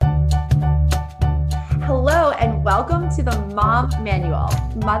welcome to the Mom Manual.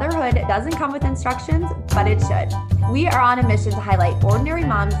 Motherhood doesn't come with instructions, but it should. We are on a mission to highlight ordinary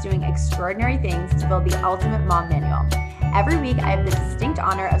moms doing extraordinary things to build the ultimate mom manual. Every week, I have the distinct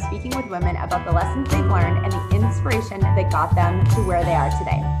honor of speaking with women about the lessons they've learned and the inspiration that got them to where they are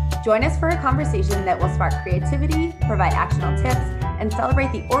today. Join us for a conversation that will spark creativity, provide actionable tips, and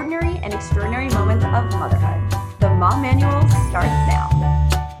celebrate the ordinary and extraordinary moments of motherhood. The Mom Manual starts now.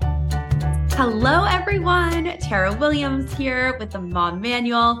 Hello, everyone. Tara Williams here with the Mom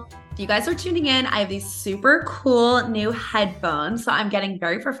Manual. If you guys are tuning in, I have these super cool new headphones, so I'm getting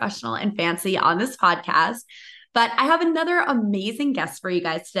very professional and fancy on this podcast. But I have another amazing guest for you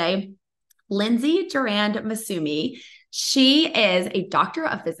guys today, Lindsay Massumi. She is a doctor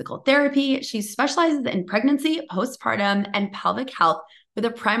of physical therapy. She specializes in pregnancy, postpartum, and pelvic health with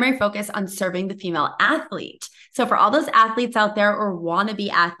a primary focus on serving the female athlete. So for all those athletes out there or wannabe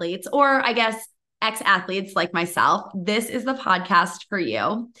athletes, or I guess ex-athletes like myself, this is the podcast for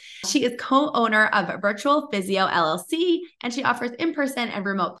you. She is co-owner of Virtual Physio LLC, and she offers in-person and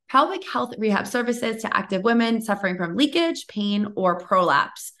remote pelvic health rehab services to active women suffering from leakage, pain, or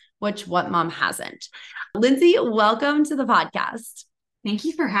prolapse, which what mom hasn't? Lindsay, welcome to the podcast. Thank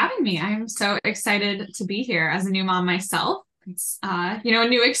you for having me. I'm so excited to be here as a new mom myself. It's, a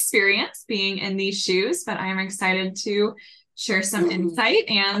new experience being in these shoes, but I am excited to share some insight.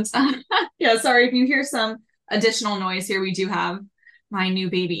 And sorry if you hear some additional noise here. We do have my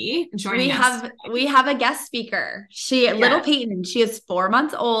new baby joining us. We have a guest speaker. Little Peyton, she is 4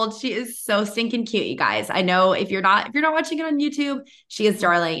 months old. She is so stinking cute, you guys. I know if you're not watching it on YouTube, she is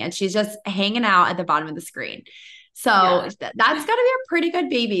darling, and she's just hanging out at the bottom of the screen. So that's got to be a pretty good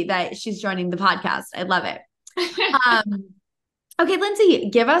baby that she's joining the podcast. I love it. Okay,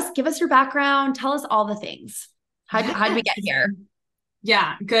 Lindsay, give us your background. Tell us all the things. How did we get here?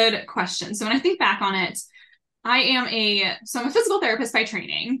 Yeah, good question. So when I think back on it, I'm a physical therapist by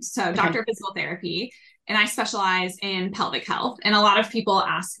training, so doctor of physical therapy, and I specialize in pelvic health. And a lot of people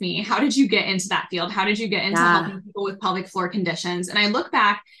ask me, how did you get into that field? How did you get into helping people with pelvic floor conditions? And I look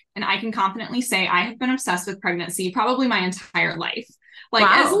back and I can confidently say I have been obsessed with pregnancy probably my entire life.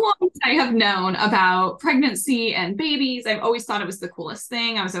 As long as I have known about pregnancy and babies, I've always thought it was the coolest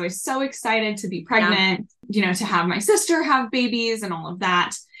thing. I was always so excited to be pregnant, to have my sister have babies and all of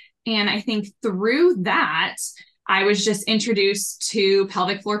that. And I think through that, I was just introduced to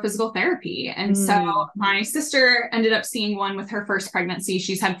pelvic floor physical therapy. And so my sister ended up seeing one with her first pregnancy.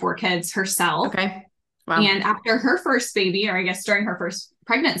 She's had 4 kids herself. Okay. Wow. And after her first baby, or I guess during her first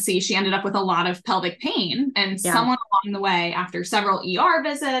pregnancy, she ended up with a lot of pelvic pain. And someone along the way, after several ER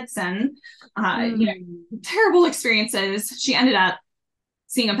visits and, terrible experiences, she ended up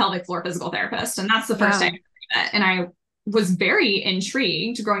seeing a pelvic floor physical therapist. And that's the first time I heard it. And I was very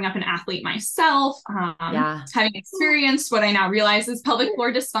intrigued growing up an athlete myself, having experienced what I now realize is pelvic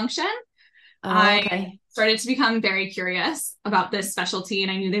floor dysfunction. I started to become very curious about this specialty,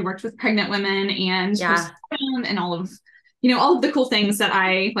 and I knew they worked with pregnant women and postpartum and all of the cool things that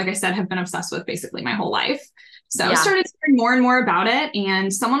I, like I said, have been obsessed with basically my whole life. So I started hearing more and more about it.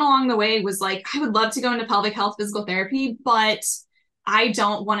 And someone along the way was like, I would love to go into pelvic health physical therapy, but I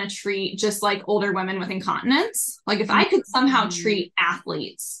don't want to treat just like older women with incontinence. Like if I could somehow treat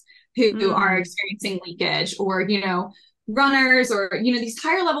athletes who are experiencing leakage or, runners or, these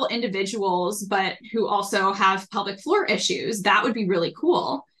higher level individuals, but who also have pelvic floor issues, that would be really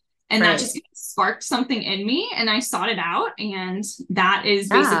cool. And that just sparked something in me, and I sought it out, and that is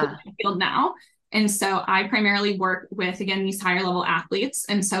basically my field now. And so I primarily work with, again, these higher level athletes.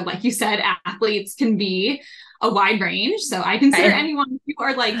 And so, like you said, athletes can be a wide range. So I consider anyone who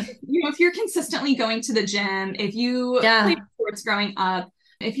are like, if you're consistently going to the gym, if you played sports growing up,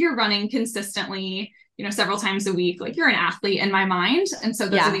 if you're running consistently, several times a week, like you're an athlete in my mind. And so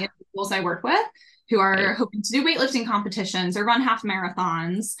those are the individuals I work with who are hoping to do weightlifting competitions or run half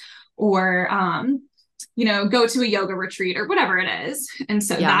marathons or, go to a yoga retreat or whatever it is. And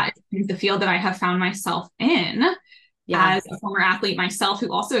so that is the field that I have found myself in as a former athlete myself,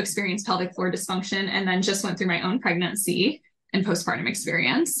 who also experienced pelvic floor dysfunction and then just went through my own pregnancy and postpartum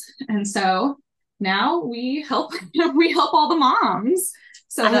experience. And so now we help all the moms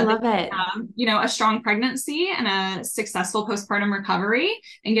so that they can have, a strong pregnancy and a successful postpartum recovery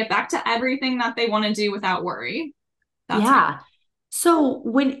and get back to everything that they want to do without worry. So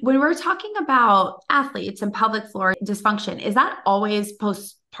when we're talking about athletes and pelvic floor dysfunction, is that always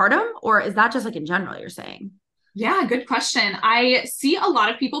postpartum, or is that just like in general you're saying? Yeah, good question. I see a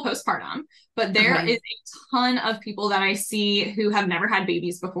lot of people postpartum, but there is a ton of people that I see who have never had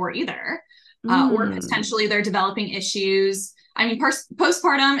babies before either, or potentially they're developing issues. I mean,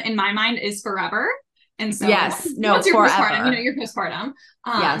 postpartum in my mind is forever. And so yes, no, once you're postpartum, forever. you're postpartum.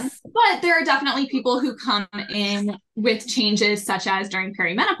 Yes. But there are definitely people who come in with changes such as during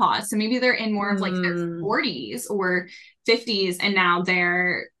perimenopause. So maybe they're in more of like their 40s or 50s, and now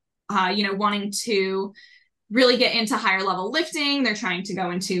they're, wanting to really get into higher level lifting. They're trying to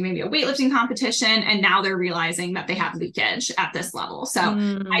go into maybe a weightlifting competition, and now they're realizing that they have leakage at this level.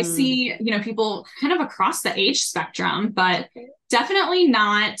 So I see, people kind of across the age spectrum, but definitely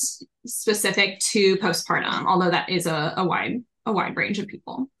not specific to postpartum, although that is a wide range of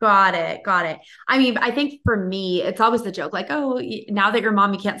people. Got it. I mean, I think for me, it's always the joke, like, oh, now that you're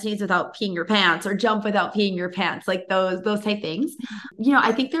mom, you can't sneeze without peeing your pants or jump without peeing your pants, like those type things.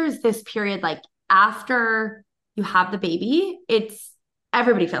 I think there's this period, like after you have the baby,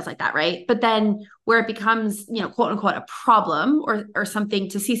 everybody feels like that, right? But then where it becomes, quote unquote, a problem or something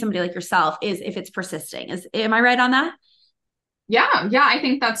to see somebody like yourself is if it's persisting. Am I right on that? Yeah, I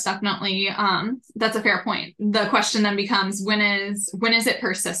think that's definitely that's a fair point. The question then becomes, when is it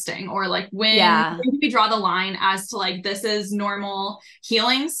persisting, or like when do we draw the line as to like, this is normal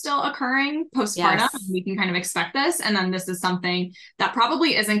healing still occurring postpartum, yes. we can kind of expect this, and then this is something that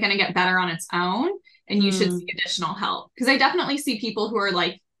probably isn't going to get better on its own, and you should seek additional help. Because I definitely see people who are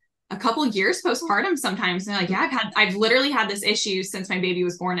like a couple years postpartum sometimes, and they're like, yeah, I've literally had this issue since my baby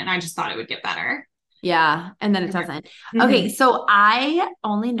was born, and I just thought it would get better. Yeah. And then it doesn't. Okay. So I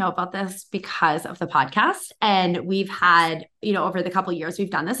only know about this because of the podcast. And we've had, over the couple of years, we've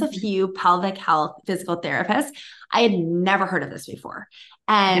done this, a few pelvic health physical therapists. I had never heard of this before.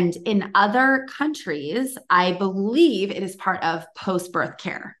 And in other countries, I believe it is part of post-birth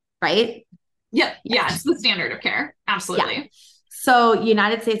care, right? Yep. Yeah. It's the standard of care. Absolutely. Yeah. So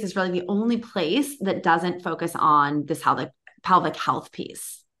United States is really the only place that doesn't focus on this pelvic health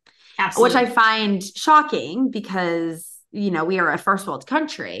piece. Absolutely. Which I find shocking because, we are a first world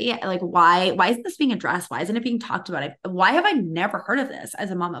country. Like, why isn't this being addressed? Why isn't it being talked about? Why have I never heard of this as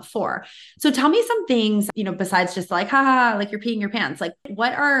a mom of 4? So tell me some things, besides just like, haha, like you're peeing your pants. Like,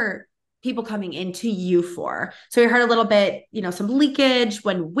 what are people coming into you for? So we heard a little bit, some leakage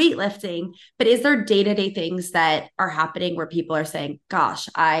when weightlifting, but is there day-to-day things that are happening where people are saying, gosh,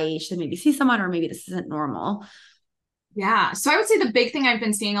 I should maybe see someone, or maybe this isn't normal? Yeah. So I would say the big thing I've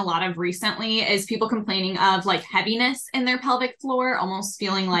been seeing a lot of recently is people complaining of like heaviness in their pelvic floor, almost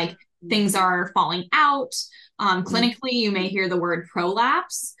feeling like things are falling out. Clinically, you may hear the word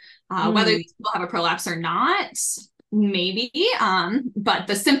prolapse. Whether these people have a prolapse or not, maybe. But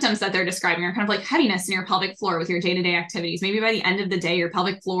the symptoms that they're describing are kind of like heaviness in your pelvic floor with your day-to-day activities. Maybe by the end of the day, your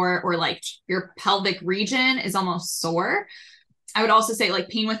pelvic floor or like your pelvic region is almost sore. I would also say like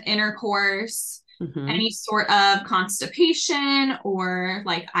pain with intercourse, any sort of constipation or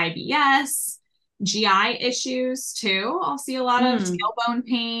like IBS, GI issues too. I'll see a lot of tailbone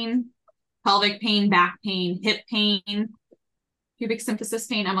pain, pelvic pain, back pain, hip pain, pubic symphysis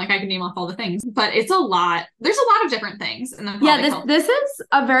pain. I'm like, I can name off all the things, but it's a lot. There's a lot of different things in the pelvic health. This is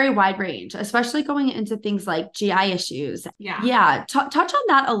a very wide range, especially going into things like GI issues. Yeah. Touch on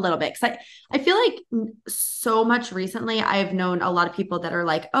that a little bit. Cause I feel like so much recently I've known a lot of people that are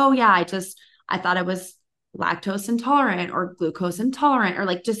like, oh yeah, I thought I was lactose intolerant or glucose intolerant, or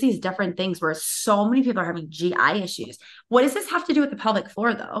like just these different things where so many people are having GI issues. What does this have to do with the pelvic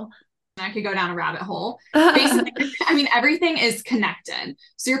floor though? I could go down a rabbit hole. Basically, I mean, everything is connected.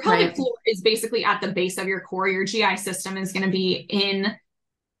 So your pelvic floor is basically at the base of your core. Your GI system is going to be in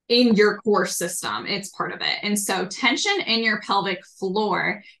your core system. It's part of it. And so tension in your pelvic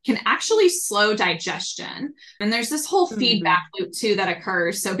floor can actually slow digestion. And there's this whole feedback loop too that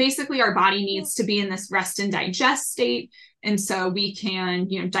occurs. So basically our body needs to be in this rest and digest state. And so we can,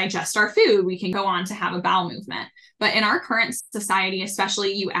 digest our food. We can go on to have a bowel movement. But in our current society,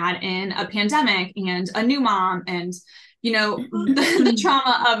 especially, you add in a pandemic and a new mom and the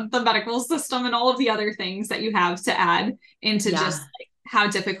trauma of the medical system and all of the other things that you have to add into just like how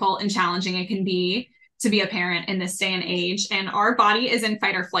difficult and challenging it can be to be a parent in this day and age. And our body is in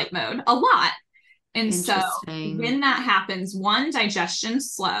fight or flight mode a lot. And so when that happens, 1, digestion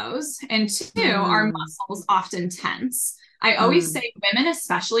slows, and 2, our muscles often tense. I always say women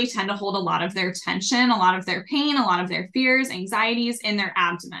especially tend to hold a lot of their tension, a lot of their pain, a lot of their fears, anxieties in their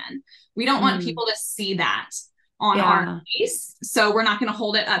abdomen. We don't want people to see that on our face. So we're not going to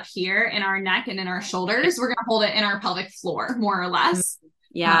hold it up here in our neck and in our shoulders. We're going to hold it in our pelvic floor, more or less.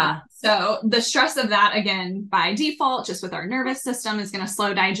 So the stress of that, again, by default, just with our nervous system, is going to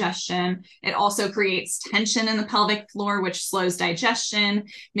slow digestion. It also creates tension in the pelvic floor, which slows digestion,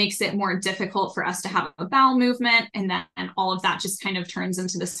 makes it more difficult for us to have a bowel movement. And then all of that just kind of turns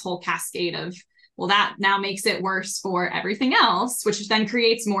into this whole cascade of Well, that now makes it worse for everything else, which then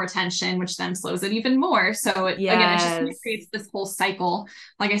creates more tension, which then slows it even more. So it, again, it just kind of creates this whole cycle.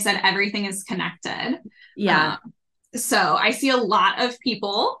 Like I said, everything is connected. Yeah. So I see a lot of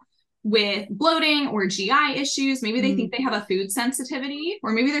people with bloating or GI issues. Maybe they think they have a food sensitivity,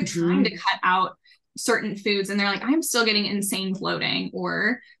 or maybe they're trying to cut out certain foods and they're like, I'm still getting insane bloating,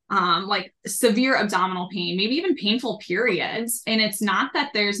 or like severe abdominal pain, maybe even painful periods. And it's not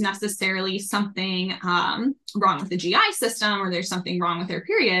that there's necessarily something wrong with the GI system, or there's something wrong with their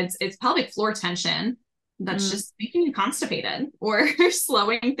periods. It's pelvic floor tension that's just making you constipated or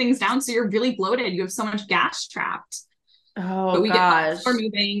slowing things down. So you're really bloated. You have so much gas trapped. Oh, but we gosh. get or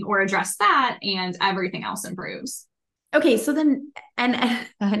moving or address that, and everything else improves. Okay. So then, and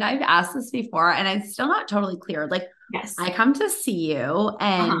I've asked this before and I'm still not totally clear. Like, Yes. I come to see you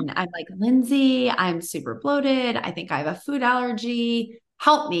and I'm like, Lindsay, I'm super bloated. I think I have a food allergy.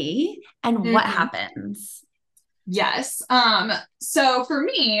 Help me. And what happens? Yes. So for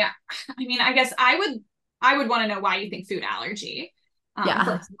me, I mean, I guess I would want to know why you think food allergy.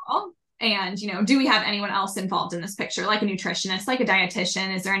 First of all. And, you know, do we have anyone else involved in this picture, like a nutritionist, like a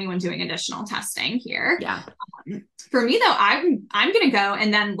dietitian? Is there anyone doing additional testing here? Yeah. For me, though, I'm going to go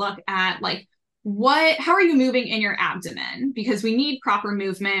and then look at like, how are you moving in your abdomen? Because we need proper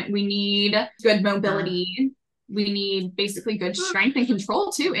movement. We need good mobility. We need basically good strength and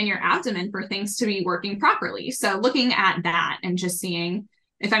control too in your abdomen for things to be working properly. So looking at that and just seeing,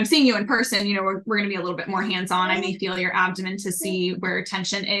 if I'm seeing you in person, you know, we're going to be a little bit more hands-on. I may feel your abdomen to see where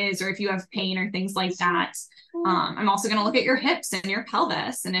tension is, or if you have pain or things like that. I'm also going to look at your hips and your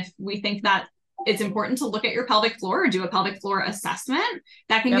pelvis. And if we think that it's important to look at your pelvic floor or do a pelvic floor assessment,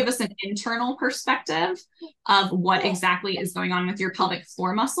 that can give us an internal perspective of what exactly is going on with your pelvic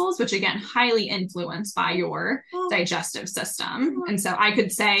floor muscles, which again, highly influenced by your digestive system. And so I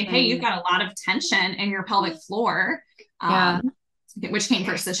could say, hey, you've got a lot of tension in your pelvic floor. Which came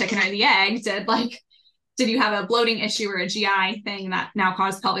first, the chicken or the egg? Did you have a bloating issue or a GI thing that now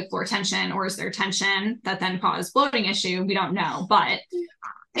caused pelvic floor tension, or is there tension that then caused bloating issue? We don't know. But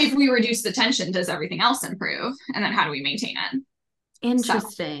if we reduce the tension, does everything else improve? And then how do we maintain it?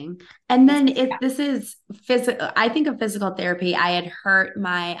 Interesting. And then this is physical, I think of physical therapy. I had hurt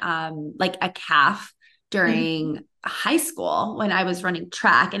my like a calf during high school when I was running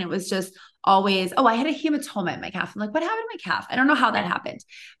track, and it was just always, I had a hematoma in my calf. I'm like, what happened to my calf? I don't know how that happened,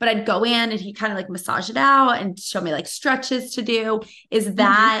 but I'd go in and he kind of like massage it out and show me like stretches to do. Is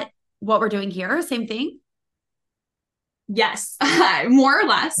that what we're doing here? Same thing? Yes, more or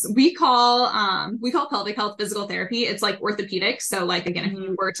less. We call pelvic health physical therapy. It's like orthopedics. So like, again, if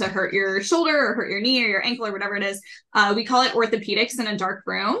you were to hurt your shoulder or hurt your knee or your ankle or whatever it is, we call it orthopedics in a dark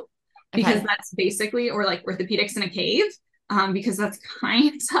room, because that's basically, or like orthopedics in a cave. Because that's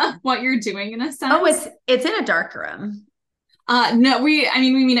kind of what you're doing in a sense. Oh, it's in a dark room. No, we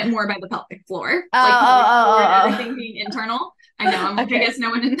mean it more by the pelvic floor. Everything being internal. I know. I guess no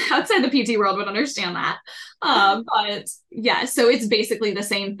one outside the PT world would understand that. But yeah, so it's basically the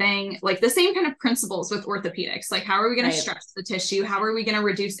same thing, like the same kind of principles with orthopedics. Like, how are we going to stretch the tissue? How are we going to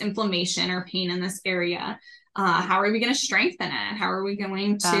reduce inflammation or pain in this area? How are we going to strengthen it? How are we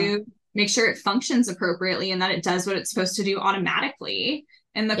going to make sure it functions appropriately and that it does what it's supposed to do automatically?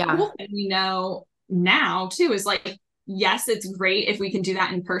 And the cool thing we know now too is like, yes, it's great if we can do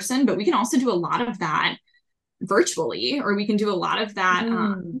that in person, but we can also do a lot of that virtually, or we can do a lot of that,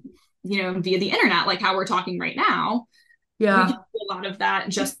 you know, via the internet, like how we're talking right now. We can do a lot of that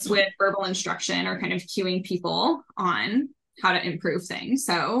just with verbal instruction or kind of cueing people on how to improve things.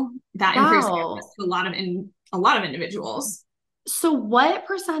 So that improves to a lot of individuals. So what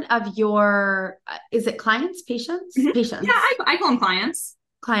percent of your, is it clients, patients? Patients. Yeah, I call them clients.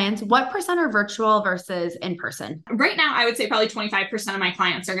 Clients. What percent are virtual versus in person? Right now, I would say probably 25% of my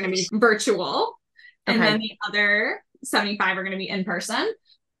clients are going to be virtual. And then the other 75 are going to be in person.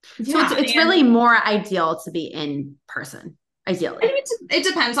 So it's really more ideal to be in person, ideally. I think it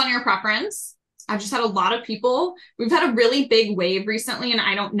depends on your preference. I've just had a lot of people. We've had a really big wave recently, and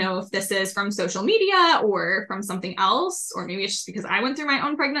I don't know if this is from social media or from something else, or maybe it's just because I went through my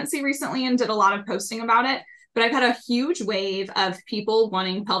own pregnancy recently and did a lot of posting about it. But I've had a huge wave of people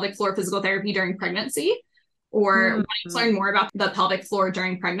wanting pelvic floor physical therapy during pregnancy, or wanting to learn more about the pelvic floor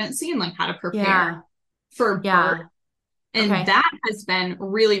during pregnancy and like how to prepare for birth. And that has been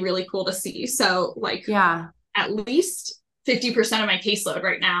really, really cool to see. So like at least 50% of my caseload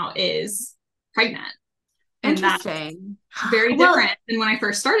right now is pregnant. And interesting. That's very different than when I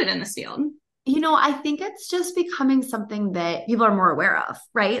first started in this field. You know, I think it's just becoming something that people are more aware of,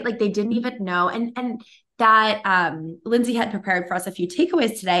 right? Like they didn't even know. And that Lindsay had prepared for us a few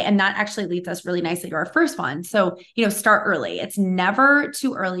takeaways today. And that actually leads us really nicely to our first one. So, start early. It's never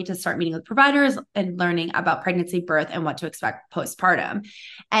too early to start meeting with providers and learning about pregnancy, birth, and what to expect postpartum.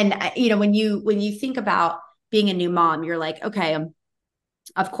 And, when you think about being a new mom, you're like, okay,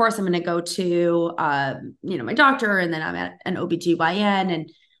 of course I'm going to go to, my doctor, and then I'm at an OBGYN, and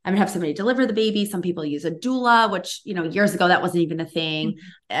I'm gonna have somebody deliver the baby. Some people use a doula, which, years ago, that wasn't even a thing.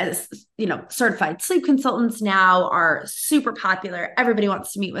 As, certified sleep consultants now are super popular. Everybody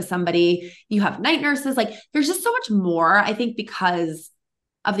wants to meet with somebody. You have night nurses. Like, there's just so much more, I think, because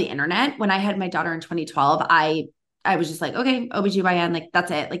of the internet. When I had my daughter in 2012, I was just like, okay, OBGYN, like, that's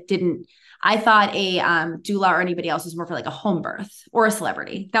it. Like, I thought a doula or anybody else was more for like a home birth or a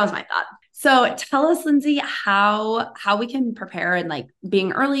celebrity. That was my thought. So tell us, Lindsay, how we can prepare, and like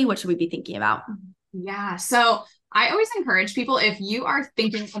being early, what should we be thinking about? Yeah. So I always encourage people, if you are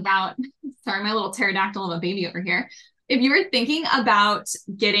thinking about, sorry, my little pterodactyl of a baby over here. If you are thinking about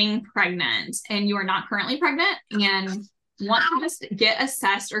getting pregnant and you are not currently pregnant and want to just get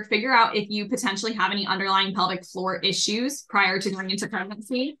assessed or figure out if you potentially have any underlying pelvic floor issues prior to going into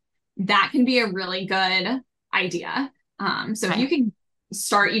pregnancy, that can be a really good idea. So if you can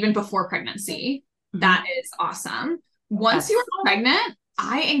start even before pregnancy, that is awesome. Once you are pregnant,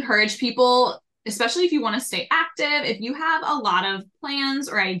 I encourage people, especially if you want to stay active, if you have a lot of plans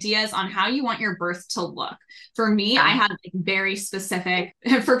or ideas on how you want your birth to look. For me, I had like very specific,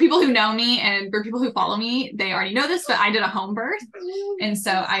 for people who know me and for people who follow me, they already know this, but I did a home birth. And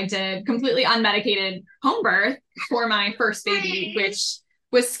so I did completely unmedicated home birth for my first baby, which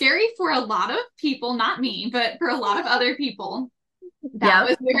was scary for a lot of people, not me, but for a lot of other people. That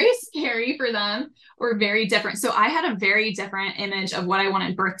was very scary for them, or very different. So I had a very different image of what I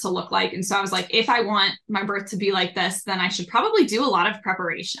wanted birth to look like. And so I was like, if I want my birth to be like this, then I should probably do a lot of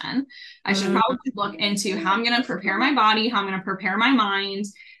preparation. I should probably look into how I'm going to prepare my body, how I'm going to prepare my mind,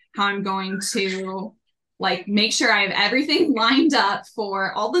 how I'm going to like make sure I have everything lined up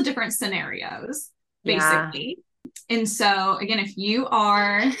for all the different scenarios, basically. And so again, if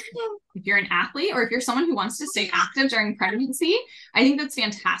you're an athlete, or if you're someone who wants to stay active during pregnancy, I think that's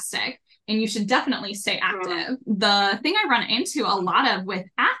fantastic. And you should definitely stay active. The thing I run into a lot of with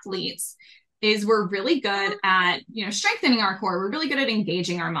athletes is we're really good at, strengthening our core. We're really good at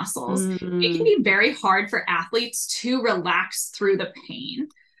engaging our muscles. It can be very hard for athletes to relax through the pain.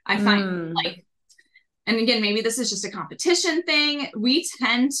 I find and again, maybe this is just a competition thing. We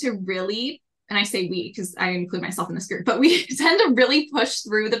tend to really, and I say we because I include myself in this group, but we tend to really push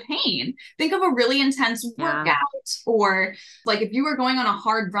through the pain. Think of a really intense workout, or like if you were going on a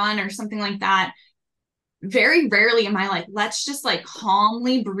hard run or something like that. Very rarely am I like, let's just like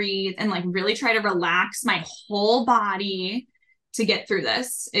calmly breathe and like really try to relax my whole body to get through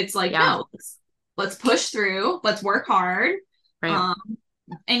this. It's like, no, let's push through, let's work hard,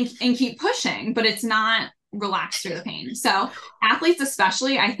 and keep pushing, but it's not relax through the pain. So athletes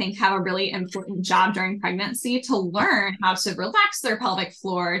especially, I think, have a really important job during pregnancy to learn how to relax their pelvic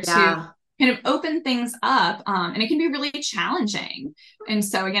floor, to kind of open things up. And it can be really challenging. And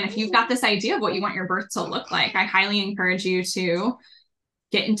so again, if you've got this idea of what you want your birth to look like, I highly encourage you to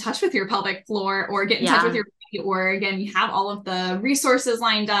get in touch with your pelvic floor, or get in touch with your body, or again, you have all of the resources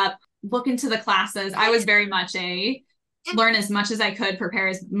lined up, look into the classes. I was very much learn as much as I could, prepare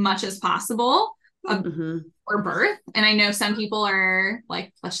as much as possible for birth. And I know some people are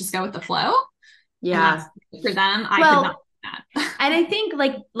like, let's just go with the flow. Yeah. For them, I could not do that. And I think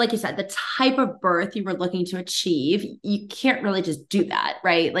like you said, the type of birth you were looking to achieve, you can't really just do that,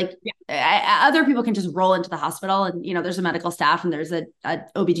 right? Like other people can just roll into the hospital and, there's a medical staff and there's a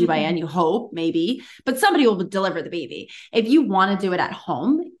OBGYN, you hope maybe, but somebody will deliver the baby. If you want to do it at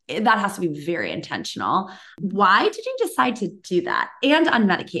home, that has to be very intentional. Why did you decide to do that? And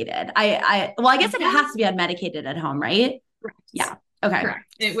unmedicated? I guess it has to be unmedicated at home, right? Correct. Yeah. Okay.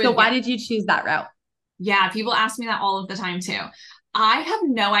 Correct. So why did you choose that route? Yeah, people ask me that all of the time too. I have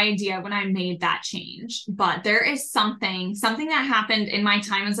no idea when I made that change, but there is something that happened in my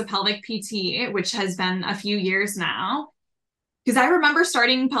time as a pelvic PT, which has been a few years now. Because I remember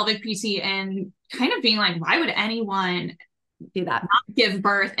starting pelvic PT and kind of being like, why would anyone do that? Not give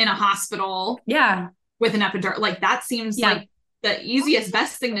birth in a hospital? Yeah. With an epidural. Like that seems like the easiest,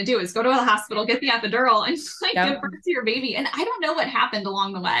 best thing to do is go to a hospital, get the epidural, and like give birth to your baby. And I don't know what happened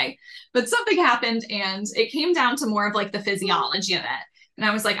along the way, but something happened, and it came down to more of like the physiology of it. And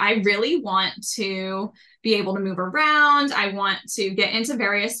I was like, I really want to be able to move around. I want to get into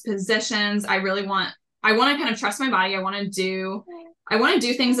various positions. I want to kind of trust my body. I want to do I want to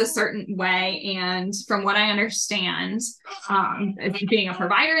do things a certain way. And from what I understand, being a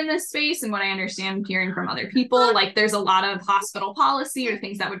provider in this space and what I understand hearing from other people, like there's a lot of hospital policy or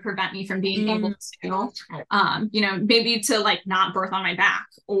things that would prevent me from being able to, maybe to like not birth on my back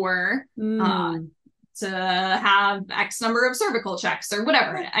or to have X number of cervical checks or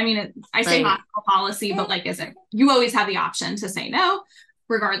whatever. I mean, I say hospital policy, but like, you always have the option to say no,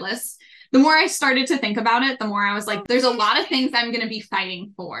 regardless. The more I started to think about it, the more I was like, there's a lot of things I'm going to be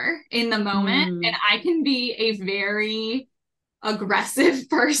fighting for in the moment. And I can be a very aggressive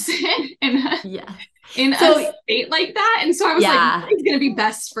person in a state like that. And so I was like, what is going to be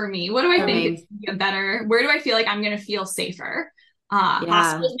best for me? What do I think is going to be better? Where do I feel like I'm going to feel safer?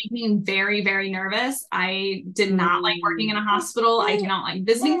 Hospitals make me very, very nervous. I did not like working in a hospital. I do not like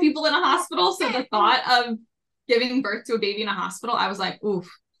visiting people in a hospital. So the thought of giving birth to a baby in a hospital, I was like, oof,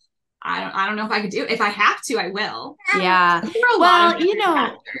 I don't know if I could do it. If I have to, I will. Yeah. Well,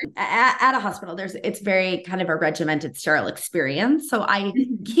 at a hospital, it's very kind of a regimented, sterile experience. So I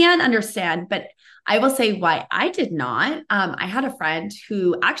can understand, but I will say why I did not. I had a friend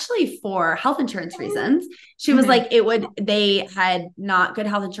who actually, for health insurance reasons, she was like, they had not good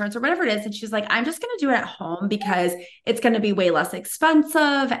health insurance or whatever it is. And she's like, I'm just going to do it at home because it's going to be way less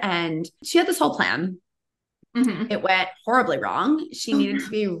expensive. And she had this whole plan. It went horribly wrong. She needed to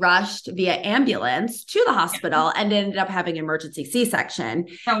be rushed via ambulance to the hospital and ended up having an emergency C-section.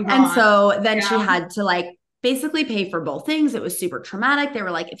 And so then she had to like basically pay for both things. It was super traumatic. They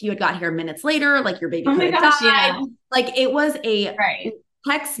were like, if you had got here minutes later, like your baby could have died. Yeah. Like it was a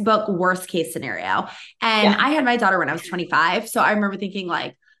textbook worst case scenario. And I had my daughter when I was 25. So I remember thinking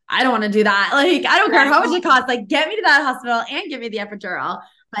like, I don't want to do that. Like, I don't care how much it costs. Like, get me to that hospital and give me the epidural.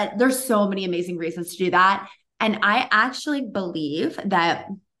 But there's so many amazing reasons to do that. And I actually believe that,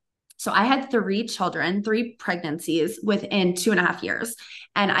 so I had 3 pregnancies within 2.5 years,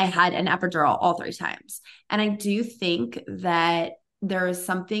 and I had an epidural all 3 times. And I do think that there is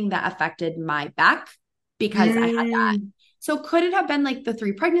something that affected my back because I had that. So could it have been like the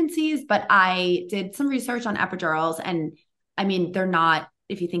 3 pregnancies? But I did some research on epidurals, and I mean, they're not,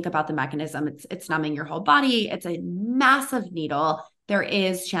 if you think about the mechanism, it's numbing your whole body. It's a massive needle. There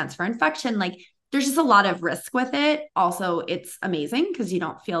is chance for infection. Like, there's just a lot of risk with it. Also, it's amazing because you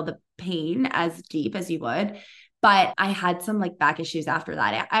don't feel the pain as deep as you would. But I had some like back issues after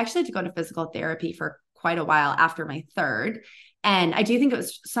that. I actually had to go to physical therapy for quite a while after my 3rd. And I do think it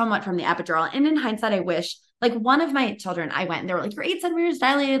was somewhat from the epidural. And in hindsight, I wish, like one of my children, I went and they were like, you're 8 centimeters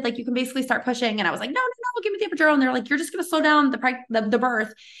dilated. Like you can basically start pushing. And I was like, no, give me the epidural. And they're like, you're just going to slow down the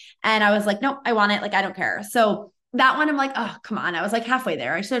birth. And I was like, no, I want it. Like, I don't care. So that one, I'm like, oh, come on. I was like halfway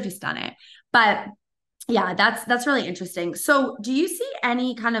there. I should have just done it. But yeah, that's really interesting. So do you see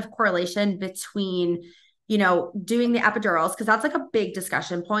any kind of correlation between, doing the epidurals, because that's like a big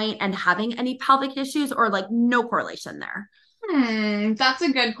discussion point, and having any pelvic issues, or like no correlation there? That's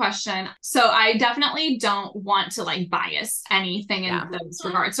a good question. So I definitely don't want to like bias anything in this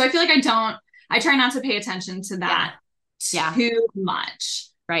regard. So I feel like I try not to pay attention to that too much.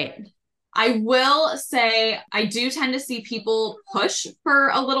 Right. I will say I do tend to see people push for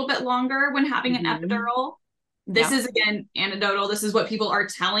a little bit longer when having an epidural. This is, again, anecdotal. This is what people are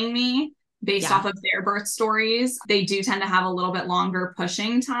telling me based off of their birth stories. They do tend to have a little bit longer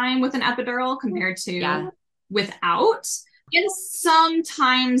pushing time with an epidural compared to without. And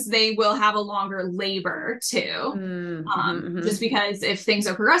sometimes they will have a longer labor too. Just because if things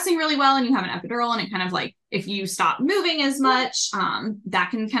are progressing really well and you have an epidural, and it kind of like, if you stop moving as much, that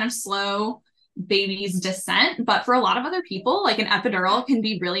can kind of slow baby's descent. But for a lot of other people, like an epidural can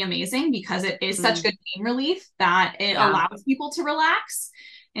be really amazing because it is such good pain relief that it allows people to relax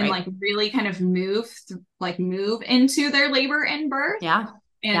and like really kind of move into their labor and birth.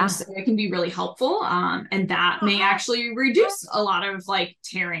 And so it can be really helpful. And that may actually reduce a lot of like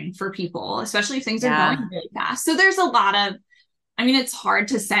tearing for people, especially if things are going really fast. So there's a lot of, I mean, it's hard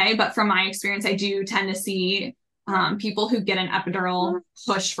to say, but from my experience, I do tend to see people who get an epidural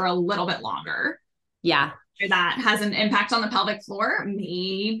push for a little bit longer. Yeah. That has an impact on the pelvic floor,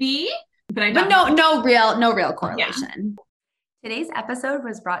 maybe, but no real correlation. Today's episode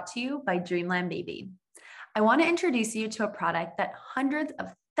was brought to you by Dreamland Baby. I want to introduce you to a product that hundreds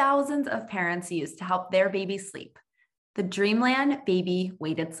of thousands of parents use to help their baby sleep, the Dreamland Baby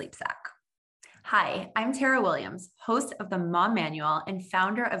Weighted Sleep Sack. Hi, I'm Tara Williams, host of the Mom Manual and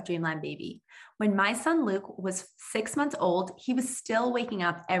founder of Dreamland Baby. When my son Luke was 6 months old, he was still waking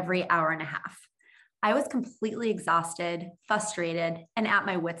up every hour and a half. I was completely exhausted, frustrated, and at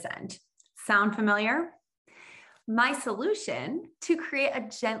my wits' end. Sound familiar? my solution to create a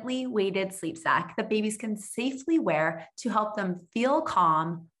gently weighted sleep sack that babies can safely wear to help them feel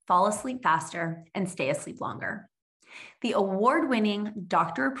calm, fall asleep faster, and stay asleep longer. The award-winning,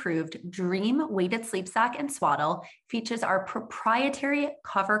 doctor-approved Dream Weighted Sleep Sack and Swaddle features our proprietary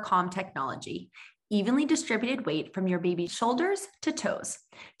Cover Calm technology, evenly distributed weight from your baby's shoulders to toes,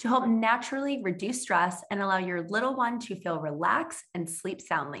 to help naturally reduce stress and allow your little one to feel relaxed and sleep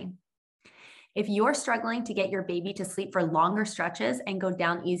soundly. If you're struggling to get your baby to sleep for longer stretches and go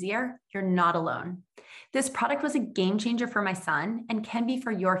down easier, you're not alone. This product was a game changer for my son and can be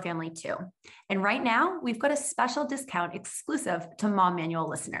for your family too. And right now, we've got a special discount exclusive to Mom Manual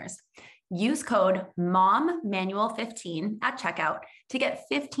listeners. Use code MOMMANUAL15 at checkout to get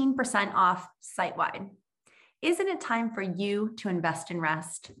 15% off site-wide. Isn't it time for you to invest in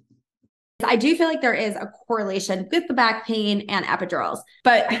rest? I do feel like there is a correlation with the back pain and epidurals,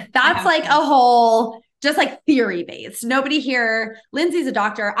 but that's like a whole, just like theory based. Nobody here, Lindsay's a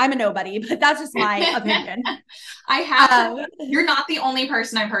doctor. I'm a nobody, but that's just my opinion. You're not the only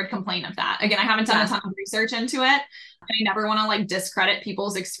person I've heard complain of that. Again, I haven't done a ton of research into it. I never want to like discredit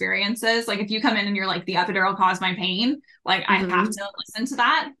people's experiences. Like if you come in and you're like, the epidural caused my pain, like I have to listen to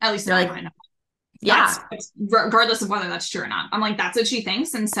that. At least in my mind. Yeah. Regardless of whether that's true or not. I'm like, that's what she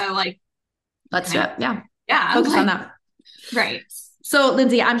thinks. And so like, let's do it. Yeah. Yeah. Focus on that. Right. So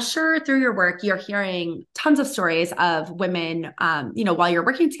Lindsay, I'm sure through your work, you're hearing tons of stories of women, while you're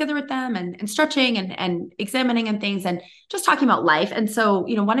working together with them and stretching and examining and things and just talking about life. And so,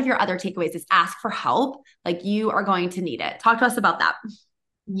 one of your other takeaways is ask for help. Like you are going to need it. Talk to us about that.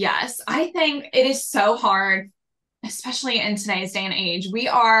 Yes. I think it is so hard, especially in today's day and age.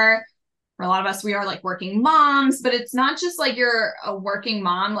 For a lot of us, we are like working moms, but it's not just like you're a working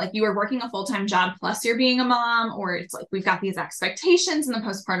mom, like you are working a full-time job plus you're being a mom, or it's like we've got these expectations in the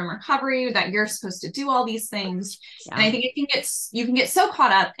postpartum recovery that you're supposed to do all these things. Yeah. And I think you can get so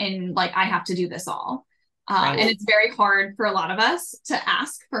caught up in like, I have to do this all. Right. And it's very hard for a lot of us to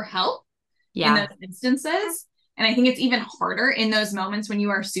ask for help in those instances. And I think it's even harder in those moments when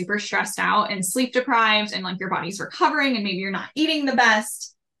you are super stressed out and sleep deprived and like your body's recovering and maybe you're not eating the best.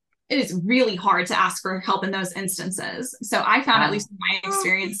 It is really hard to ask for help in those instances. So I found, at least in my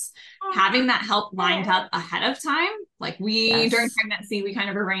experience, having that help lined up ahead of time, like during pregnancy, we kind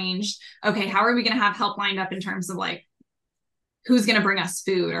of arranged, okay, how are we going to have help lined up in terms of like, who's going to bring us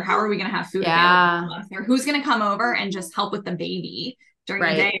food, or how are we going to have food available to us, or who's going to come over and just help with the baby during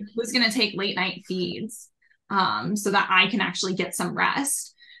the day, who's going to take late night feeds, so that I can actually get some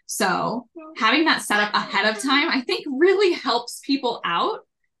rest. So having that set up ahead of time, I think really helps people out.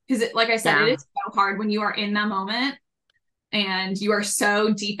 Because like I said, it is so hard when you are in that moment and you are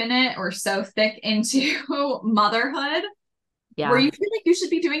so deep in it or so thick into motherhood where you feel like you should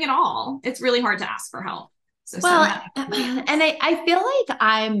be doing it all. It's really hard to ask for help. And I feel like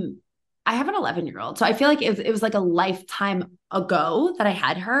I have an 11-year-old. So I feel like it was like a lifetime ago that I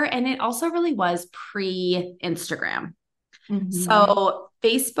had her. And it also really was pre-Instagram. Mm-hmm. So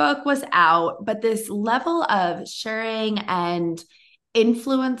Facebook was out, but this level of sharing and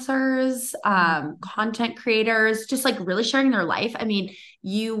influencers, content creators, just like really sharing their life. I mean,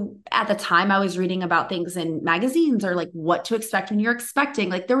 at the time I was reading about things in magazines or like what to expect when you're expecting,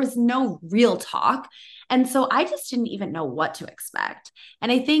 like there was no real talk. And so I just didn't even know what to expect. And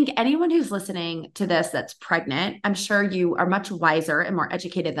I think anyone who's listening to this that's pregnant, I'm sure you are much wiser and more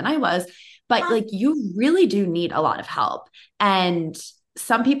educated than I was, but like you really do need a lot of help. And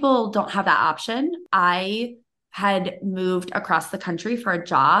some people don't have that option. I had moved across the country for a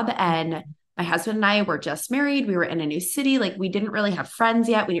job, and my husband and I were just married. We were in a new city. Like we didn't really have friends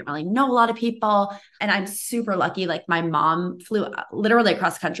yet. We didn't really know a lot of people. And I'm super lucky. Like my mom flew literally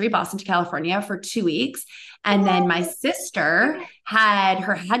across the country, Boston to California for 2 weeks. And then my sister had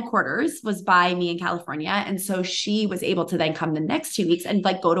her headquarters was by me in California. And so she was able to then come the next 2 weeks and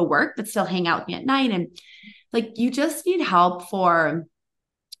like go to work, but still hang out with me at night. And like, you just need help for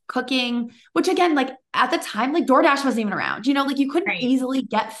cooking, which again, like at the time, like DoorDash wasn't even around, like you couldn't easily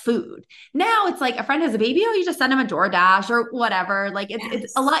get food. Now it's like a friend has a baby. Oh, you just send them a DoorDash or whatever. Like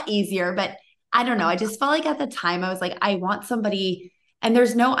it's a lot easier, but I don't know. I just felt like at the time I was like, I want somebody, and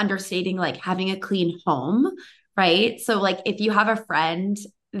there's no understating like having a clean home. Right. So like if you have a friend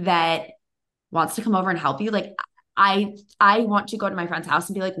that wants to come over and help you, like I want to go to my friend's house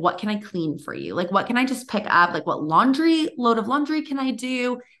and be like, what can I clean for you? Like, what can I just pick up? Like what load of laundry can I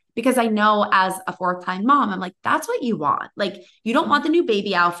do? Because I know as a 4th-time mom, I'm like, that's what you want. Like, you don't want the new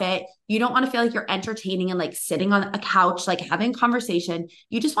baby outfit. You don't want to feel like you're entertaining and like sitting on a couch, like having conversation.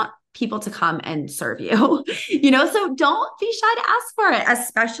 You just want people to come and serve you, so don't be shy to ask for it,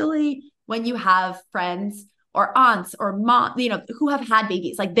 especially when you have friends or aunts or mom, who have had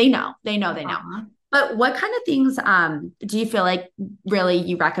babies. Like they know. But what kind of things do you feel like really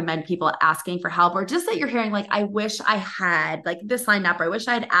you recommend people asking for help, or just that you're hearing like, I wish I had like this lined up, or I wish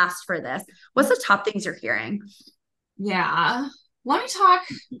I had asked for this? What's the top things you're hearing? Yeah. Let me talk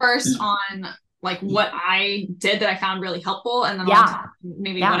first on like what I did that I found really helpul, and then I'll talk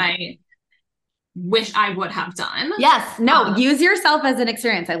maybe what I wish I would have done. Yes. No, use yourself as an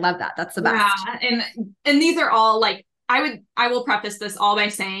experience. I love that. That's the best. Yeah. And these are all like, I will preface this all by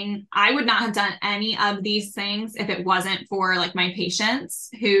saying I would not have done any of these things if it wasn't for like my patients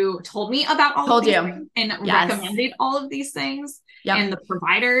who told me about all of these things and recommended all of these things. And the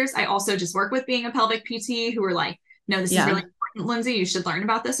providers. I also just work with being a pelvic PT who were like, no, this is really important, Lindsay. You should learn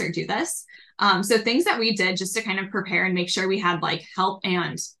about this or do this. So things that we did just to kind of prepare and make sure we had like help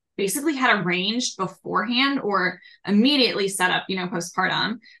and basically had arranged beforehand or immediately set up,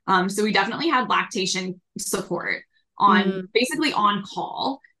 postpartum. So we definitely had lactation support on basically on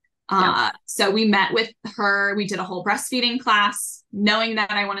call. So we met with her, we did a whole breastfeeding class, knowing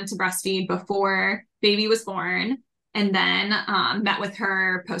that I wanted to breastfeed before baby was born, and then met with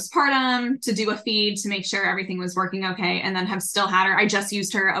her postpartum to do a feed to make sure everything was working okay, and then have still had her. I just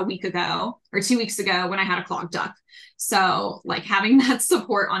used her a week ago or 2 weeks ago when I had a clogged duct. So like having that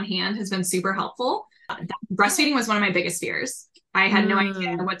support on hand has been super helpful. Breastfeeding was one of my biggest fears. I had no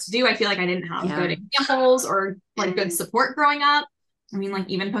idea what to do. I feel like I didn't have good examples or like good support growing up. I mean, like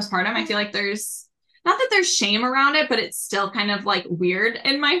even postpartum, I feel like there's not that there's shame around it, but it's still kind of like weird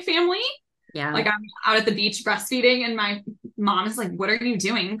in my family. Yeah. Like I'm out at the beach breastfeeding and my mom is like, what are you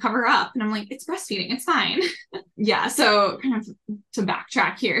doing? Cover up. And I'm like, it's breastfeeding. It's fine. Yeah. So kind of to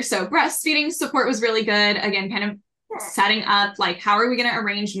backtrack here. So breastfeeding support was really good. Again, kind of setting up, like, how are we going to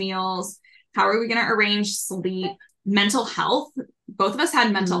arrange meals? How are we going to arrange sleep? Mental health. Both of us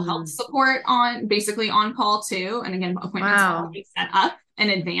had mental health support basically on call too. And again, appointments already set up in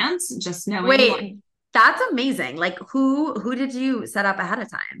advance, just knowing. Wait, that's amazing. Like who did you set up ahead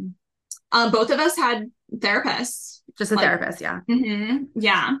of time? Both of us had therapists. Just a therapist. Yeah.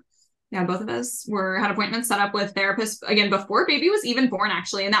 Yeah. Yeah. Both of us had appointments set up with therapists again, before baby was even born,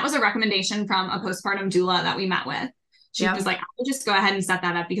 actually. And that was a recommendation from a postpartum doula that we met with. She was like, I would just go ahead and set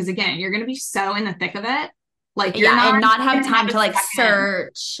that up because again, you're going to be so in the thick of it. Like and not have time to like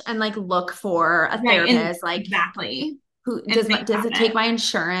search and like look for a therapist. Like exactly. Who does it take my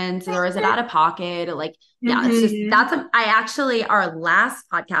insurance or is it out of pocket? Like, it's just, our last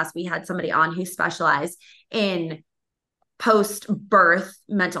podcast, we had somebody on who specialized in post-birth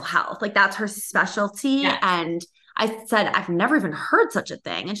mental health. Like that's her specialty. Yeah. And I said, I've never even heard such a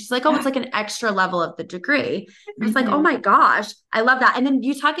thing. And she's like, oh, it's like an extra level of the degree. And it's like, oh my gosh, I love that. And then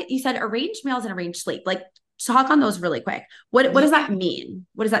you said arrange meals and arrange sleep. Like talk on those really quick. What does that mean?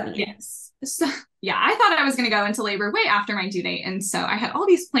 What does that mean? Yes. So yeah, I thought I was going to go into labor way after my due date. And so I had all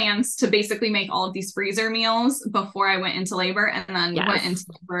these plans to basically make all of these freezer meals before I went into labor, and then went into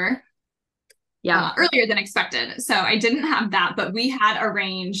labor earlier than expected. So I didn't have that, but we had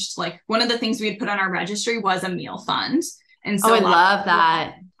arranged, like one of the things we had put on our registry was a meal fund. And so I love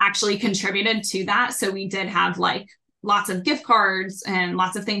that. Actually contributed to that. So we did have like lots of gift cards and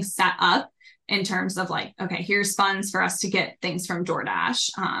lots of things set up in terms of like, okay, here's funds for us to get things from DoorDash.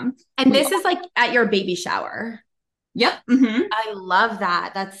 And this is like at your baby shower. Yep. I love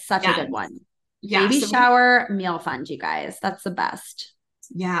that. That's such a good one. Yeah. Baby shower meal fund, you guys. That's the best.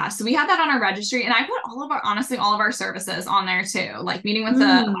 Yeah. So we had that on our registry, and I put all of our services on there too, like meeting with the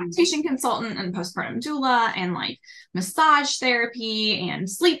lactation consultant and postpartum doula and like massage therapy and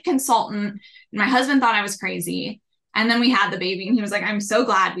sleep consultant. And my husband thought I was crazy. And then we had the baby and he was like, I'm so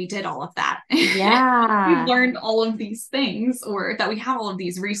glad we did all of that. Yeah. We learned all of these things, or that we have all of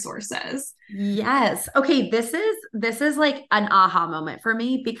these resources. Yes. Okay. This is like an aha moment for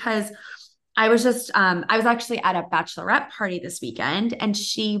me, because I was actually at a bachelorette party this weekend, and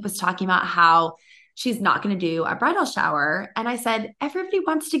she was talking about how she's not going to do a bridal shower. And I said, everybody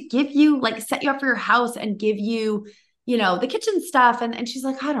wants to give you, like, set you up for your house and give you, the kitchen stuff. And she's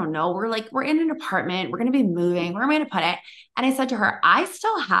like, I don't know. We're in an apartment. We're going to be moving. Where am I going to put it? And I said to her, I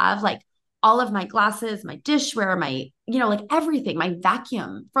still have like all of my glasses, my dishware, my, like everything, my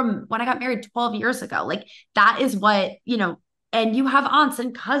vacuum from when I got married 12 years ago. Like that is what, and you have aunts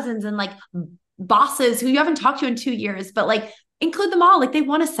and cousins and like bosses who you haven't talked to in 2 years, but like include them all. Like they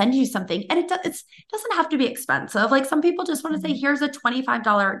want to send you something, and it doesn't have to be expensive. Like some people just want to say, here's a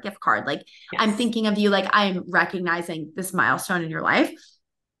 $25 gift card. Like I'm thinking of you, like I'm recognizing this milestone in your life.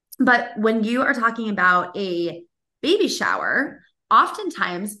 But when you are talking about a baby shower,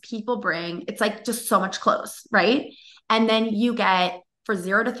 oftentimes people bring, it's like just so much clothes, right? And then you get for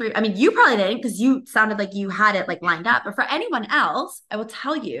 0 to 3, I mean, you probably didn't because you sounded like you had it like lined up, but for anyone else, I will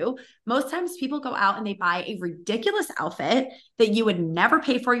tell you, most times people go out and they buy a ridiculous outfit that you would never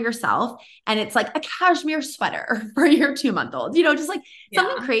pay for yourself. And it's like a cashmere sweater for your 2-month-old, just like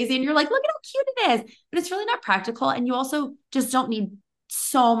something crazy. And you're like, look at how cute it is, but it's really not practical. And you also just don't need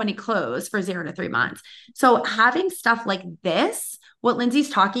so many clothes for 0 to 3 months. So having stuff like this, what Lindsay's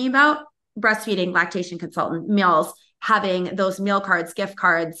talking about, breastfeeding, lactation consultant, meals, having those meal cards, gift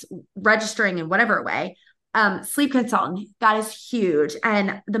cards, registering in whatever way, sleep consultant, that is huge.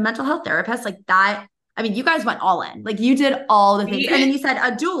 And the mental health therapist, like that, I mean, you guys went all in, like you did all the things. And then you said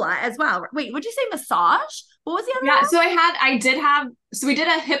a doula as well. Wait, would you say massage? What was the other one? So we did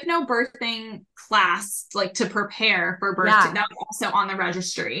a hypnobirthing class, like to prepare for birth. That was also on the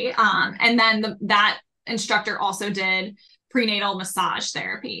registry. And then that instructor also did prenatal massage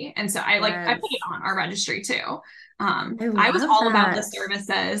therapy. And so I put it on our registry too. I was all about the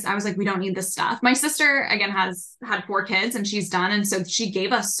services. I was like, we don't need this stuff. My sister, again, has had 4 kids and she's done. And so she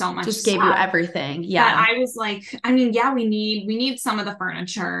gave us so much Just gave you everything. Yeah. But I was like, I mean, yeah, we need some of the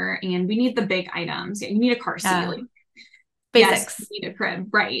furniture and we need the big items. Yeah, you need a car seat. Like, basics. Yes, you need a crib.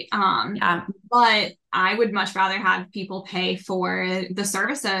 Right. But I would much rather have people pay for the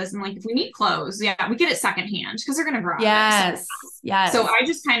services. And like, if we need clothes, we get it secondhand because they're going to grow. Yes. So I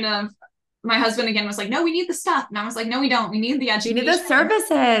just my husband again was like, no, we need the stuff. And I was like, no, we don't. We need the education. We need the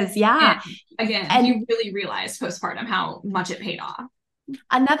services. Yeah. And again, you really realized postpartum how much it paid off.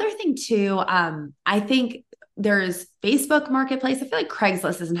 Another thing too, I think there's Facebook Marketplace. I feel like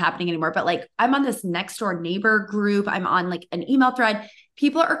Craigslist isn't happening anymore, but like I'm on this next door neighbor group. I'm on like an email thread.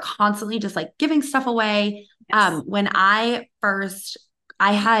 People are constantly just like giving stuff away. Yes. When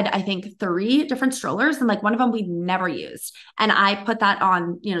I had, I think 3 different strollers and like one of them we'd never used. And I put that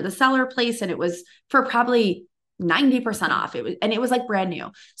on, the seller place and it was for probably 90% off. It was like brand new.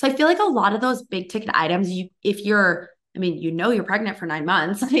 So I feel like a lot of those big ticket items, if you're pregnant for 9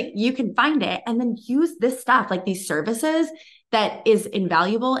 months, like you can find it and then use this stuff, like these services that is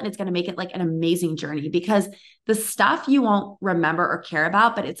invaluable. And it's going to make it like an amazing journey because the stuff you won't remember or care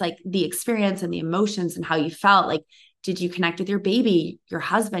about, but it's like the experience and the emotions and how you felt. Like, did you connect with your baby, your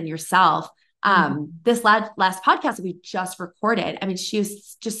husband, yourself? This last podcast that we just recorded, I mean, she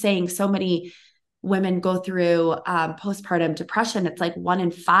was just saying so many women go through postpartum depression. It's like 1 in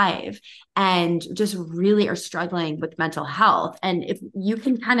 5 and just really are struggling with mental health. And if you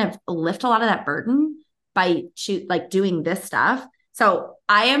can kind of lift a lot of that burden by doing this stuff. So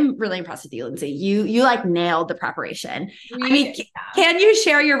I am really impressed with you, Lindsay. You like nailed the preparation. I mean, can you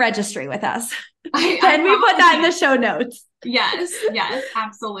share your registry with us? Can we put that in the show notes? Yes,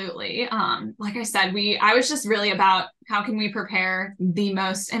 absolutely. Like I said, I was just really about how can we prepare the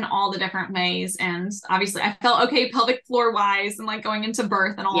most in all the different ways. And obviously I felt okay, pelvic floor wise and like going into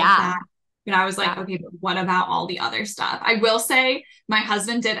birth and all of that. And I was like, okay, but what about all the other stuff? I will say my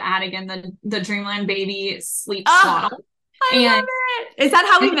husband did add again the Dreamland baby sleep swaddle. I love it. Is that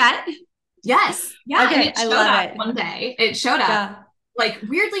how we met? Yes. Yeah. Okay. I love it. One day it showed up. Yeah. Like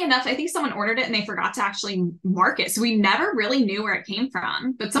weirdly enough, I think someone ordered it and they forgot to actually mark it. So we never really knew where it came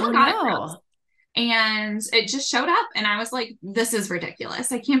from, but someone got it for us. And it just showed up. And I was like, this is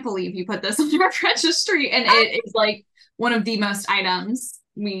ridiculous. I can't believe you put this on your registry. And it is like one of the most items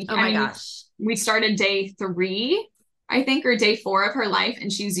gosh. We started day 3, I think, or day 4 of her life.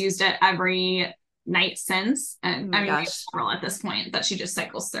 And she's used it every night since. And we have several at this point that she just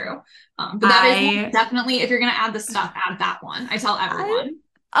cycles through. But that is definitely, if you're going to add the stuff, add that one. I tell everyone.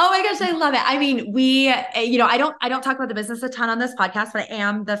 Oh my gosh, I love it. I mean, I don't talk about the business a ton on this podcast, but I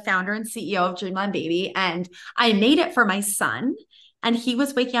am the founder and CEO of Dreamland Baby. And I made it for my son. And he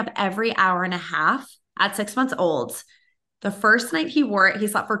was waking up every hour and a half at 6 months old. The first night he wore it, he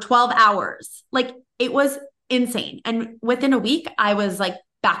slept for 12 hours. Like it was insane. And within a week, I was like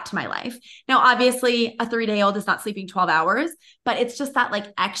back to my life. Now, obviously a 3-day-old is not sleeping 12 hours, but it's just that like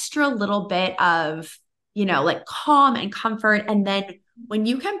extra little bit of, like calm and comfort. And then when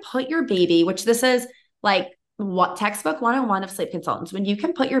you can put your baby, which this is like what textbook 101 of sleep consultants, when you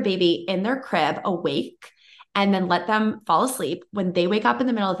can put your baby in their crib awake and then let them fall asleep, when they wake up in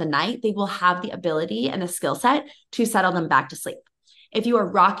the middle of the night, they will have the ability and the skill set to settle them back to sleep. If you are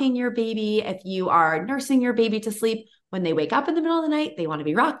rocking your baby, if you are nursing your baby to sleep, when they wake up in the middle of the night, they want to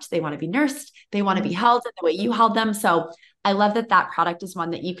be rocked, they want to be nursed, they want to be held in the way you held them. So I love that product is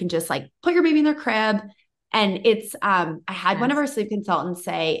one that you can just like put your baby in their crib. And it's, I had one of our sleep consultants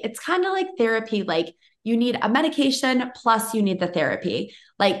say, it's kind of like therapy. Like you need a medication plus you need the therapy.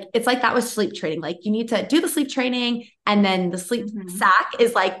 Like, it's like that with sleep training. Like, you need to do the sleep training, and then the sleep sack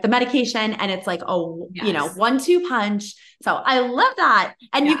is like the medication. And it's like, oh, you know, 1-2 punch. So I love that.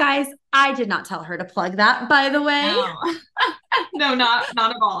 And you guys, I did not tell her to plug that, by the way. No, no,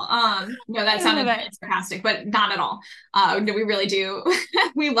 not at all. No, that sounded sarcastic, but not at all. No, we really do.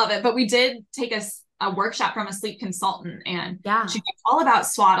 We love it. But we did take a workshop from a sleep consultant, and she was all about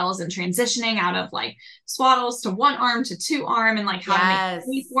swaddles and transitioning out of like swaddles to 1 arm to 2 arm, and like how to make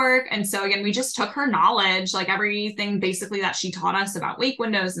sleep work. And so again, we just took her knowledge, like everything basically that she taught us about wake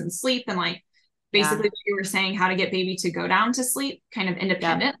windows and sleep, and like basically what you were saying, how to get baby to go down to sleep kind of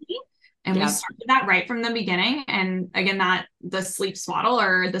independently. And we started that right from the beginning. And again, that the sleep swaddle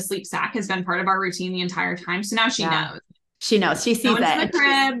or the sleep sack has been part of our routine the entire time. So now she knows. She knows. She sees it. The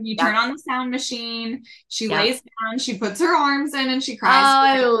crib, you turn on the sound machine. She lays down. She puts her arms in and she cries.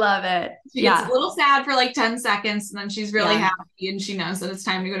 Oh, I love it. She gets a little sad for like 10 seconds, and then she's really happy, and she knows that it's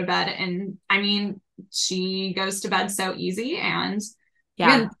time to go to bed. And I mean, she goes to bed so easy. And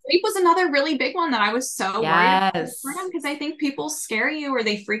again, sleep was another really big one that I was so worried about, because I think people scare you or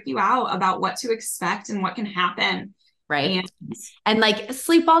they freak you out about what to expect and what can happen. Right. And like,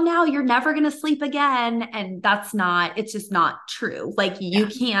 sleep well now, you're never going to sleep again. And it's just not true. Like, you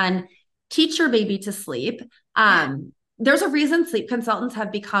can teach your baby to sleep. There's a reason sleep consultants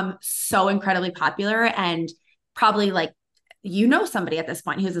have become so incredibly popular, and probably like, you know, somebody at this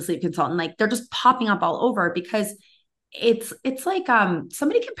point who's a sleep consultant, like they're just popping up all over, because it's like,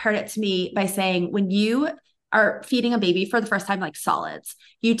 somebody compared it to me by saying, when you are feeding a baby for the first time, like solids,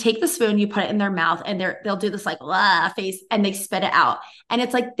 you take the spoon, you put it in their mouth, and they'll do this like face, and they spit it out. And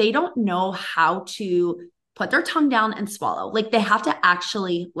it's like, they don't know how to put their tongue down and swallow. Like, they have to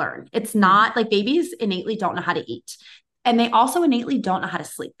actually learn. It's not like, babies innately don't know how to eat. And they also innately don't know how to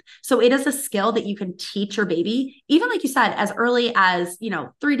sleep. So it is a skill that you can teach your baby, even like you said, as early as,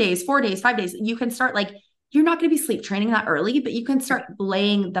 3 days, 4 days, 5 days. You can start, like, you're not going to be sleep training that early, but you can start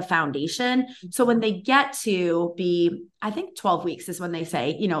laying the foundation. So when they get to be, I think 12 weeks is when they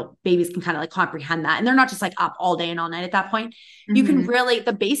say, babies can kind of like comprehend that. And they're not just like up all day and all night at that point. You can really,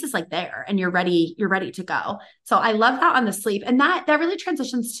 the base is like there, and you're ready to go. So I love that on the sleep. And that really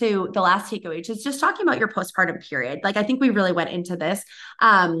transitions to the last takeaway, which is just talking about your postpartum period. Like, I think we really went into this,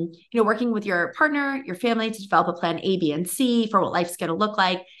 working with your partner, your family, to develop a plan A, B, and C for what life's going to look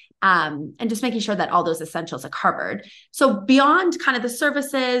like. And just making sure that all those essentials are covered. So beyond kind of the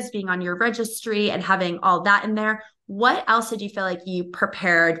services, being on your registry and having all that in there, what else did you feel like you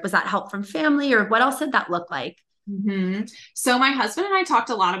prepared? Was that help from family, or what else did that look like? So my husband and I talked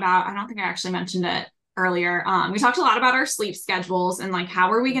a lot about, I don't think I actually mentioned it earlier. We talked a lot about our sleep schedules and like,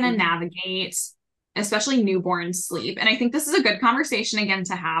 how are we going to navigate especially newborn sleep. And I think this is a good conversation again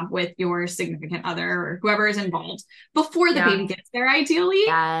to have with your significant other or whoever is involved before the baby gets there, ideally.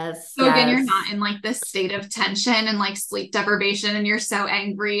 So again, you're not in like this state of tension and like sleep deprivation, and you're so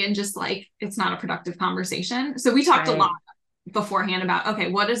angry and just like, it's not a productive conversation. So we talked a lot beforehand about, okay,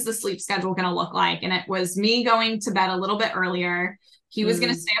 what is the sleep schedule going to look like? And it was me going to bed a little bit earlier. He was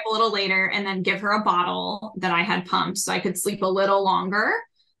going to stay up a little later, and then give her a bottle that I had pumped so I could sleep a little longer.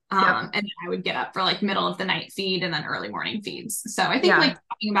 And then I would get up for like middle of the night feed and then early morning feeds. So I think like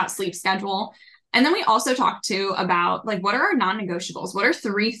talking about sleep schedule. And then we also talked too about like, what are our non-negotiables? What are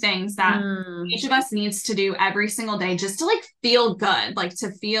 3 things that each of us needs to do every single day just to like feel good, like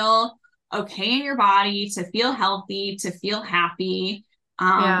to feel okay in your body, to feel healthy, to feel happy,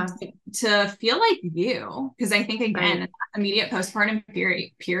 to feel like you. Because I think again, in that immediate postpartum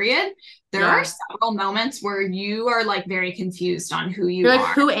period, there are several moments where you are like very confused on who you are.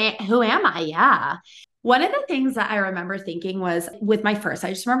 Who am I? Yeah. One of the things that I remember thinking was with my first,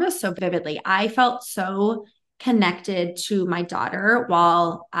 I just remember this so vividly. I felt so connected to my daughter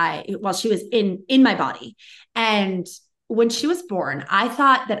while she was in my body. And when she was born, I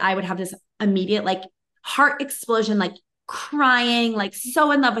thought that I would have this immediate like heart explosion, like crying, like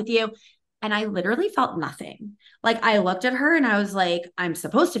so in love with you. And I literally felt nothing. Like, I looked at her and I was like, I'm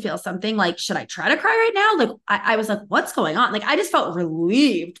supposed to feel something. Like, should I try to cry right now? Like, I was like, what's going on? Like, I just felt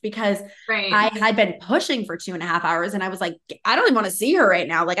relieved because I had been pushing for 2.5 hours, and I was like, I don't even want to see her right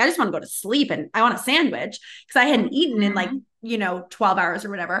now. Like, I just want to go to sleep, and I want a sandwich because I hadn't eaten in like, 12 hours or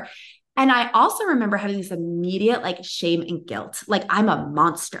whatever. And I also remember having this immediate like shame and guilt. Like, I'm a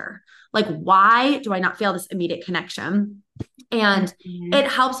monster. Like, why do I not feel this immediate connection? And it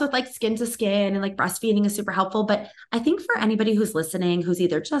helps with like skin to skin, and like breastfeeding is super helpful. But I think for anybody who's listening, who's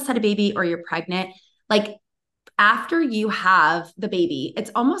either just had a baby or you're pregnant, like after you have the baby,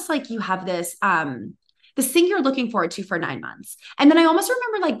 it's almost like you have this, this thing you're looking forward to for 9 months. And then I almost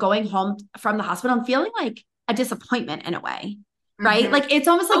remember like going home from the hospital and feeling like a disappointment in a way, right? Mm-hmm. Like it's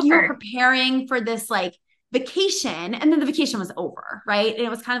almost like you were preparing for this like vacation and then the vacation was over, right? And it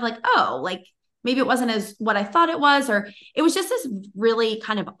was kind of like, oh, like maybe it wasn't as what I thought it was, or it was just this really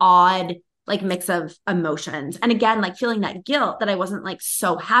kind of odd like mix of emotions. And again, like feeling that guilt that I wasn't like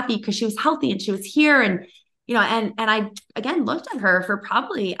so happy because she was healthy and she was here. And, you know, and I again looked at her for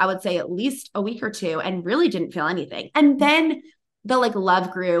probably, I would say at least a week or two and really didn't feel anything. And then the like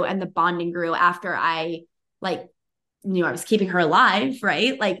love grew and the bonding grew after I like knew I was keeping her alive,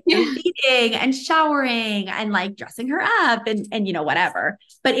 right? Like feeding and showering and like dressing her up and you know, whatever.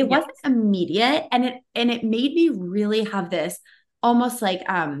 But it wasn't immediate. And it made me really have this almost like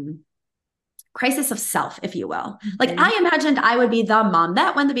crisis of self, if you will. Like I imagined I would be the mom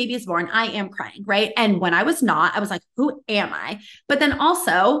that when the baby is born, I am crying, right? And when I was not, I was like, who am I? But then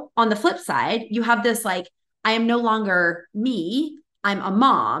also on the flip side, you have this like, I am no longer me, I'm a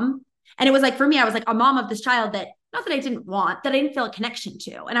mom. And it was like, for me, I was like a mom of this child that not that I didn't want, that I didn't feel a connection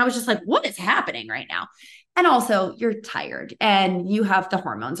to. And I was just like, what is happening right now? And also you're tired and you have the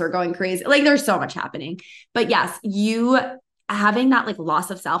hormones are going crazy. Like there's so much happening. But yes, you having that like loss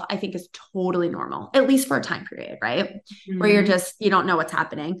of self, I think is totally normal, at least for a time period, right? Mm-hmm. Where you're just, you don't know what's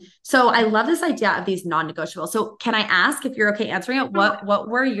happening. So I love this idea of these non-negotiables. So can I ask if you're okay answering it? What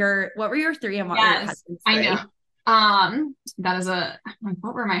were your three and what were your husband's three? I know.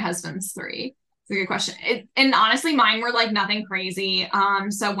 What were my husband's three? It's a good question. And honestly, mine were like nothing crazy.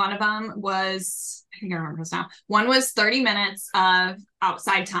 So one of them was, I think I remember this now. One was 30 minutes of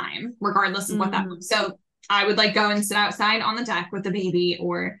outside time, regardless of what that was. So I would like go and sit outside on the deck with the baby,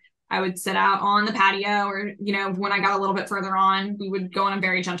 or I would sit out on the patio, or, you know, when I got a little bit further on, we would go on a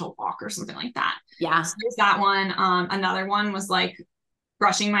very gentle walk or something like that. Yeah. So there's that one. Another one was like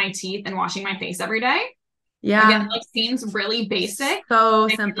brushing my teeth and washing my face every day. Yeah. Again, like seems really basic. So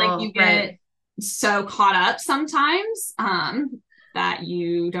simple. Like you get so caught up sometimes that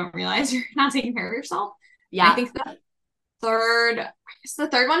you don't realize you're not taking care of yourself. Yeah. I think the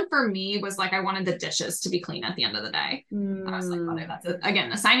third one for me was like, I wanted the dishes to be clean at the end of the day. I was like, whether that's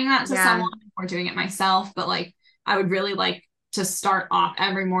again, assigning that to someone or doing it myself, but like, I would really like to start off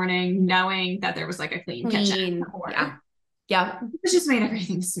every morning knowing that there was like a clean kitchen. Yeah. It just made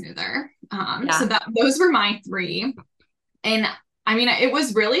everything smoother. So those were my three. And I mean, it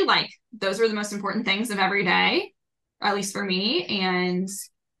was really like, those were the most important things of every day, at least for me. And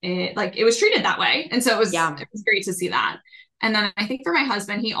it was treated that way. And so it was great to see that. And then I think for my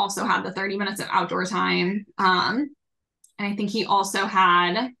husband, he also had the 30 minutes of outdoor time. And I think he also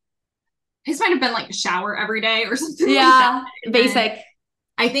had, his might have been like a shower every day or something. Yeah. Like that. Basic.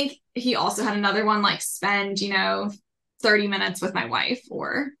 I think he also had another one, like spend, 30 minutes with my wife,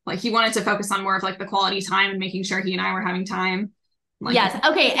 or like he wanted to focus on more of like the quality time and making sure he and I were having time. Like, yes.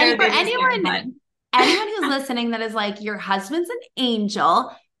 Okay. And for anyone who's listening that is like, your husband's an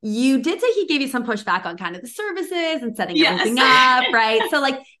angel, you did say he gave you some pushback on kind of the services and setting everything up, right? So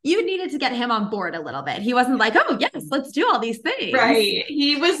like you needed to get him on board a little bit. He wasn't like, oh yes, let's do all these things. Right.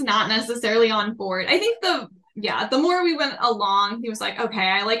 He was not necessarily on board. I think the more we went along, he was like,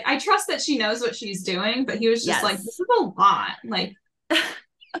 okay, I trust that she knows what she's doing, but he was just like, this is a lot. Like,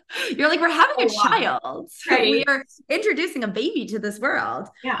 you're like, we're having a child. Right. We are introducing a baby to this world.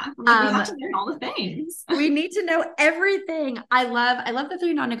 Yeah. We have to learn all the things. We need to know everything. I love the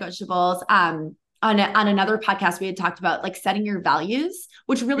three non-negotiables. On another podcast, we had talked about like setting your values,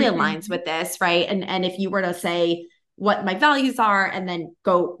 which really aligns with this, right? And if you were to say what my values are and then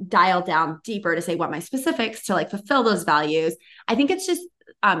go dial down deeper to say what my specifics to like fulfill those values, I think it's just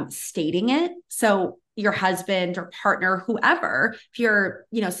stating it. So your husband or partner, whoever, if you're,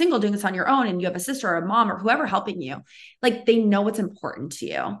 single doing this on your own and you have a sister or a mom or whoever helping you, like they know what's important to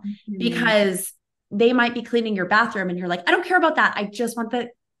you because they might be cleaning your bathroom and you're like, I don't care about that. I just want the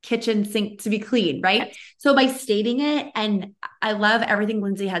kitchen sink to be clean. Right. Yes. So by stating it, and I love everything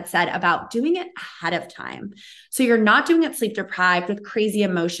Lindsay had said about doing it ahead of time. So you're not doing it sleep deprived with crazy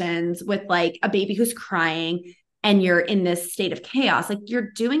emotions, with like a baby who's crying and you're in this state of chaos. Like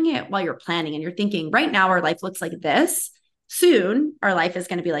you're doing it while you're planning and you're thinking right now, our life looks like this. Soon our life is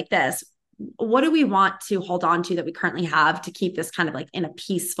going to be like this. What do we want to hold on to that we currently have to keep this kind of like in a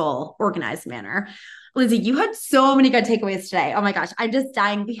peaceful, organized manner? Lindsay, you had so many good takeaways today. Oh my gosh, I'm just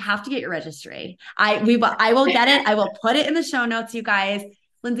dying. We have to get your registry. I will get it. I will put it in the show notes, you guys.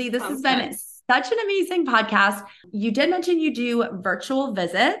 Lindsay, this has been such an amazing podcast. You did mention you do virtual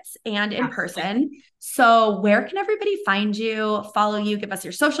visits and in person. So where can everybody find you, follow you, give us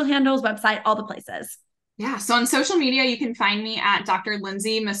your social handles, website, all the places? Yeah. So on social media, you can find me at Dr.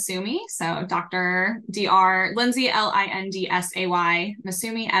 Lindsay Massumi. So Dr. Dr. Lindsay, Lindsay, Massumi,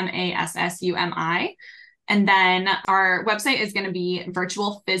 Massumi. And then our website is going to be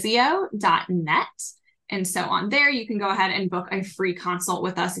virtualphysio.net. And so on there, you can go ahead and book a free consult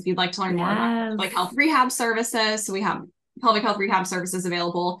with us if you'd like to learn more about pelvic health rehab services. So we have pelvic health rehab services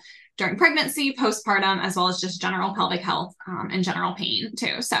available during pregnancy, postpartum, as well as just general pelvic health and general pain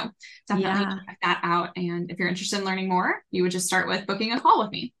too. So definitely check that out. And if you're interested in learning more, you would just start with booking a call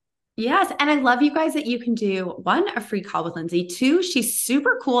with me. Yes. And I love you guys that you can do one, a free call with Lindsay. Two, she's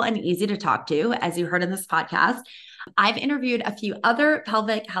super cool and easy to talk to, as you heard in this podcast. I've interviewed a few other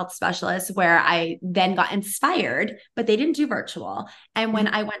pelvic health specialists where I then got inspired, but they didn't do virtual. And when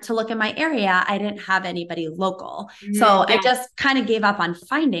I went to look in my area, I didn't have anybody local. So I just kind of gave up on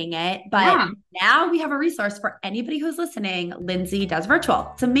finding it. But now we have a resource for anybody who's listening. Lindsay does virtual.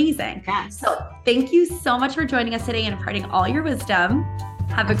 It's amazing. Yes. So thank you so much for joining us today and imparting all your wisdom.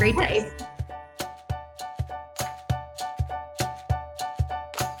 Have a great day.